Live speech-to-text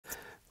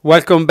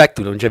Welcome back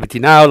to Longevity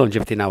Now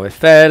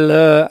FL.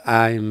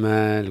 I'm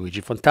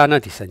Luigi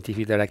Fontana, the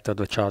Scientific Director of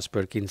the Charles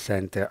Perkins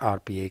Center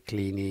RPA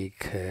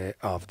Clinic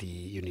of the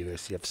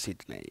University of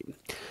Sydney.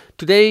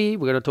 Today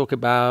we're going to talk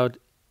about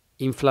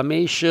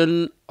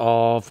inflammation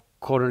of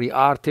coronary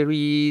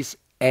arteries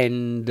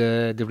and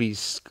the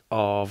risk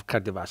of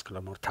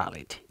cardiovascular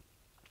mortality.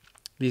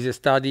 This is a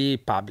study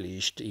just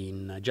published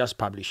in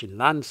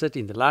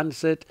the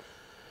Lancet,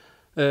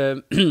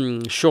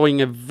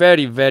 showing a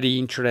very, very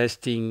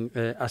interesting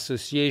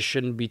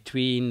association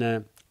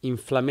between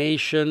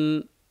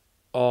inflammation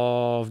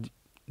of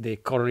the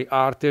coronary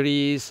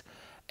arteries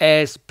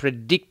as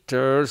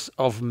predictors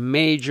of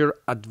major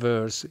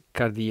adverse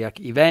cardiac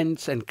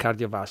events and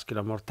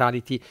cardiovascular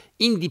mortality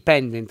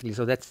independently,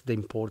 so that's the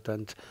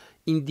important,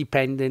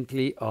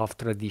 independently of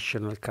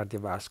traditional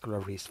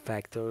cardiovascular risk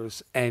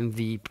factors and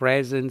the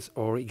presence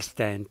or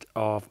extent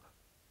of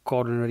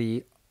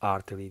coronary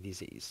artery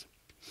disease.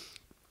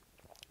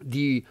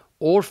 The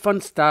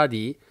ORFAN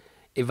study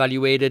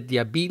evaluated the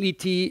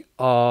ability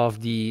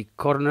of the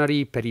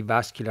coronary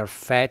perivascular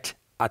fat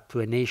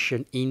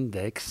attenuation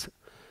index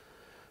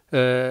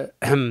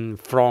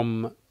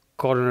from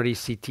coronary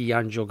CT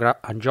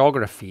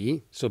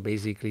angiography. So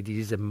basically this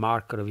is a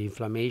marker of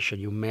inflammation.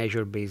 You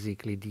measure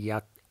basically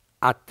the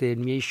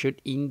attenuation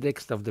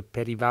index of the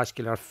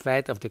perivascular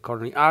fat of the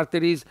coronary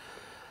arteries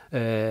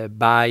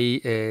by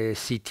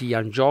CT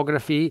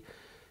angiography.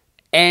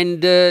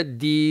 And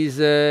this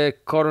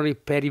coronary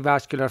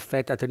perivascular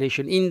fat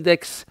attenuation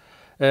index,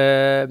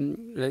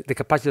 the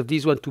capacity of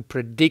this one to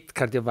predict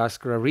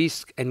cardiovascular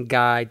risk and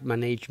guide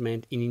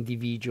management in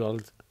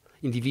individuals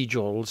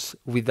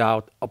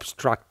without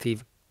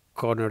obstructive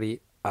coronary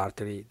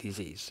artery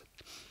disease.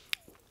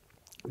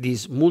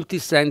 This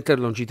multicenter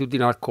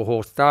longitudinal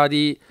cohort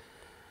study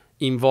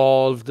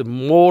involved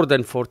more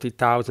than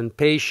 40,000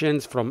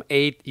 patients from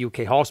 8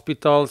 UK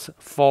hospitals,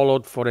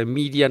 followed for a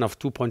median of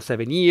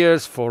 2.7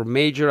 years for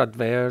major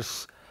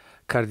adverse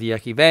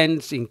cardiac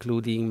events,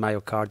 including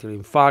myocardial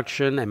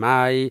infarction,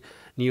 MI,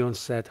 new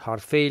onset heart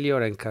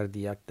failure, and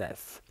cardiac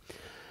death.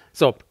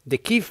 So the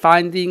key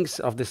findings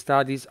of the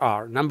studies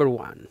are, number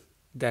one,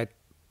 that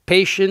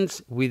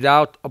patients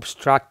without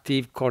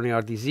obstructive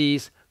coronary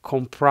disease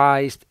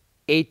comprised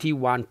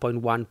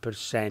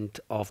 81.1%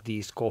 of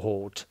this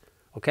cohort.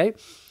 Okay,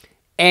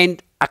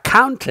 and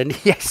accounted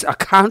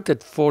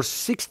for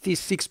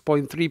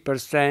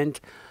 66.3%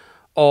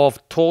 of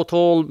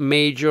total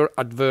major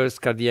adverse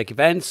cardiac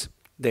events,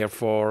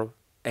 therefore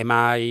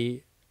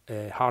MI,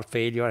 heart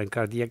failure, and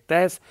cardiac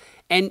death,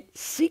 and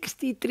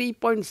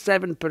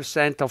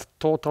 63.7% of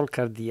total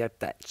cardiac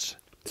deaths.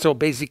 So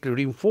basically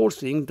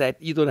reinforcing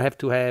that you don't have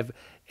to have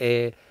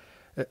a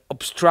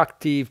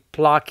obstructive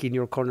plaque in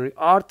your coronary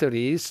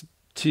arteries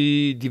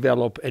to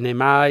develop an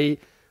MI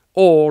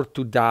or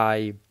to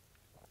die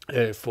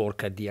for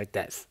cardiac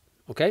death.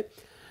 Okay.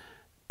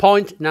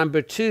 Point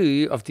number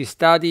two of this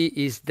study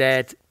is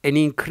that an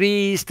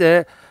increased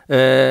coronary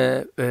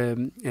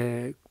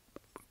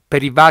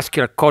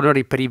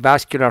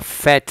perivascular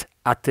fat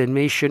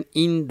attenuation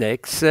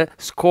index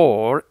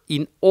score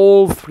in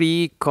all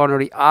three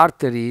coronary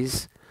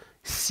arteries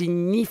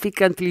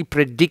significantly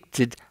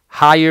predicted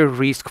higher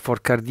risk for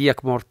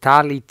cardiac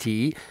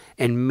mortality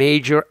and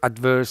major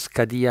adverse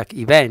cardiac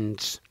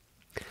events.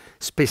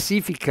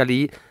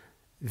 Specifically,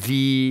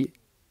 the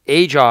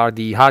HR,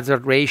 the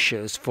hazard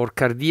ratios for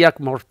cardiac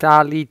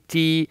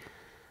mortality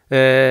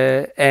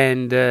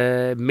and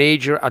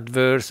major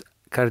adverse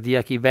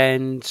cardiac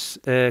events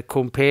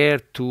comparing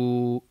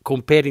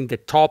the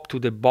top to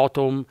the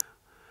bottom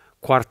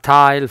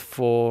quartile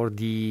for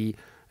the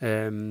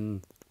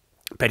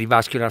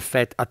perivascular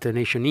fat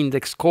attenuation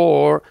index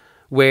score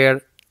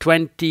were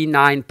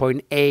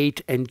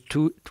 29.8 and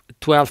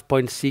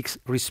 12.6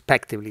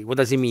 respectively. What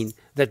does it mean?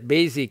 That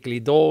basically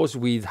those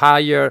with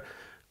higher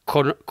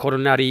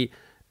coronary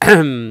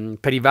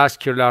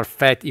perivascular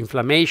fat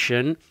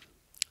inflammation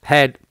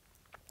had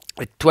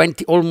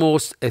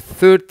almost a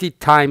 30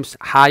 times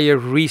higher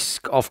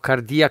risk of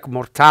cardiac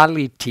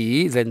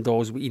mortality than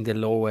those in the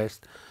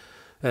lowest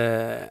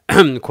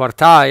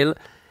quartile,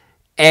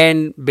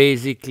 and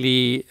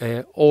basically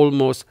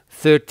almost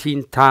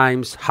 13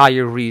 times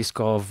higher risk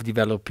of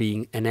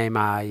developing an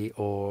MI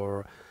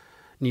or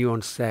new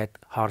onset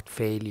heart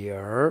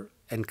failure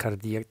and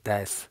cardiac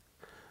death.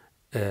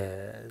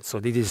 So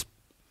this is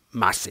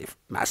massive.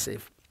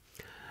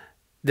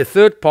 The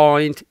third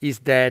point is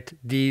that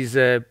this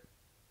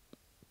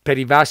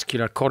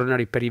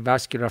coronary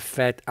perivascular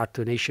fat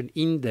attenuation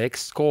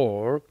index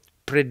score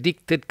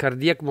predicted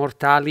cardiac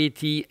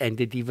mortality and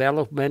the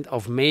development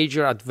of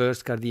major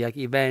adverse cardiac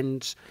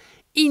events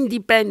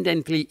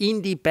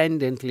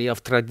independently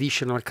of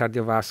traditional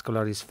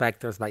cardiovascular risk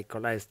factors like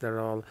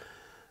cholesterol,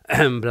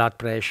 blood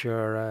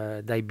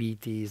pressure,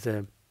 diabetes,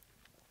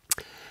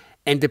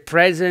 and the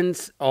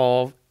presence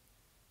of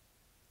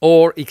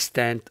or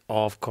extent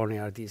of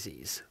coronary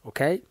disease.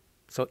 Okay,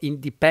 So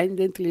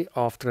independently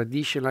of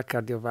traditional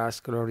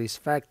cardiovascular risk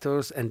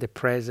factors and the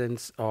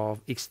presence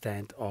of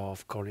extent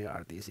of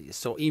coronary disease.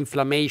 So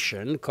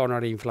inflammation,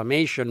 coronary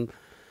inflammation,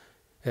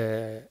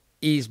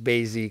 is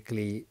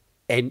basically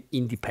an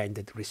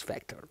independent risk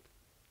factor.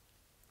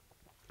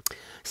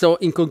 So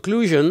in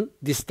conclusion,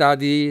 this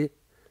study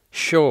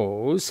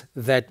shows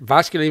that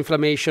vascular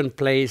inflammation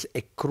plays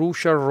a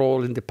crucial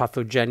role in the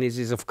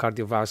pathogenesis of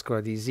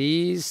cardiovascular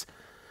disease,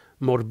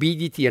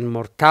 morbidity and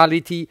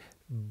mortality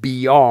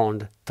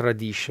beyond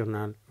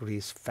traditional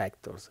risk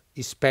factors,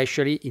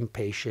 especially in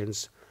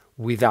patients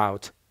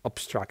without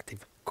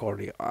obstructive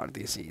coronary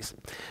disease.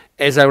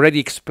 As I already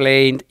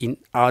explained in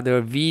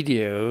other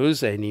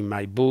videos and in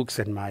my books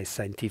and my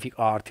scientific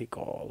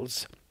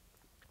articles,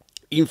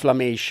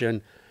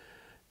 inflammation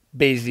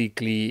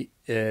basically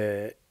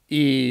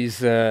is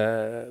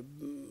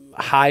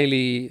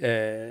highly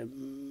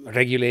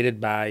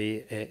regulated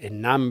by a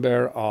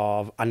number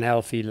of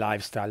unhealthy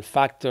lifestyle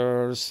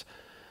factors,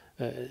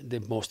 the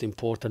most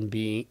important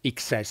being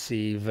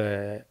excessive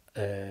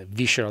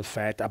visceral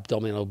fat,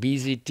 abdominal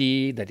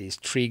obesity, that is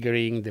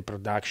triggering the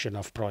production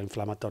of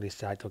pro-inflammatory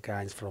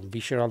cytokines from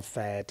visceral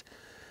fat,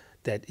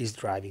 that is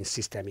driving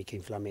systemic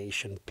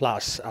inflammation,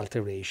 plus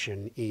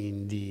alteration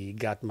in the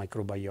gut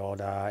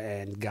microbiota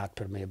and gut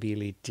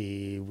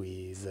permeability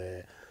with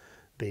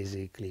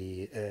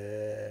basically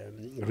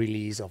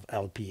release of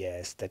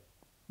LPS that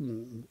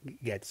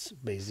gets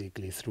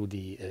basically through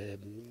the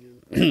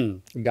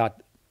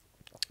gut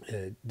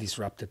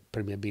disrupted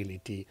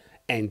permeability,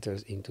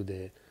 enters into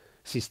the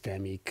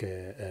systemic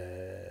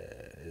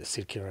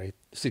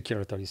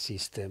circulatory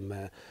system.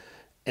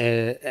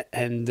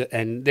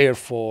 And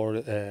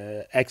therefore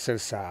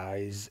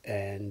exercise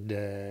and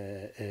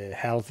a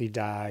healthy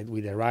diet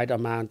with the right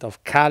amount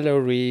of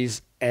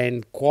calories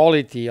and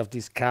quality of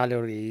these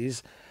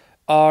calories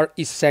are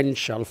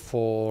essential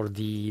for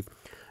the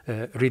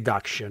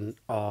reduction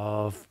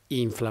of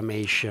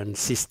inflammation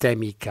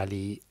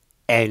systemically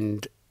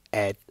and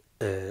at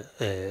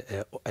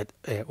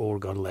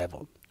organ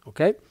level.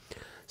 Okay.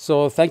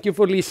 So thank you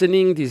for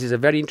listening. This is a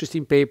very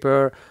interesting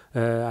paper.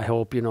 I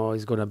hope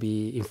it's going to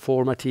be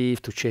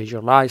informative to change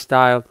your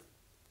lifestyle.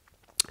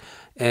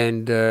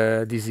 And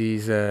this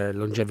is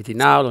Longevity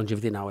Now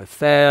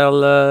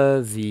FL,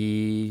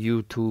 the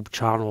YouTube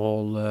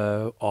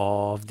channel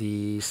of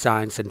the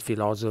Science and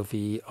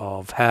Philosophy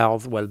of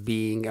Health,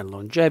 Well-being and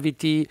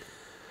Longevity.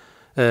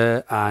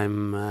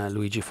 I'm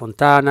Luigi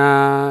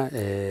Fontana,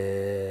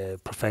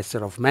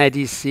 professor of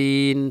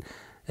medicine,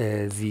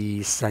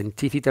 the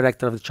scientific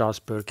director of the Charles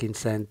Perkins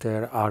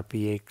Center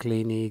RPA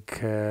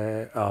Clinic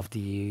of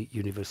the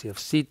University of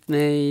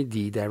Sydney,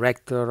 the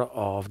director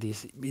of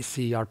this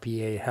BC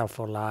Health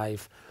for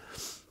Life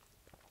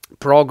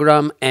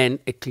program, and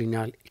a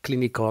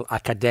clinical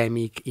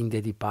academic in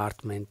the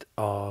Department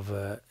of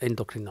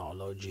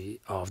Endocrinology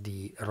of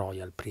the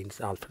Royal Prince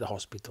Alfred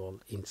Hospital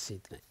in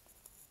Sydney.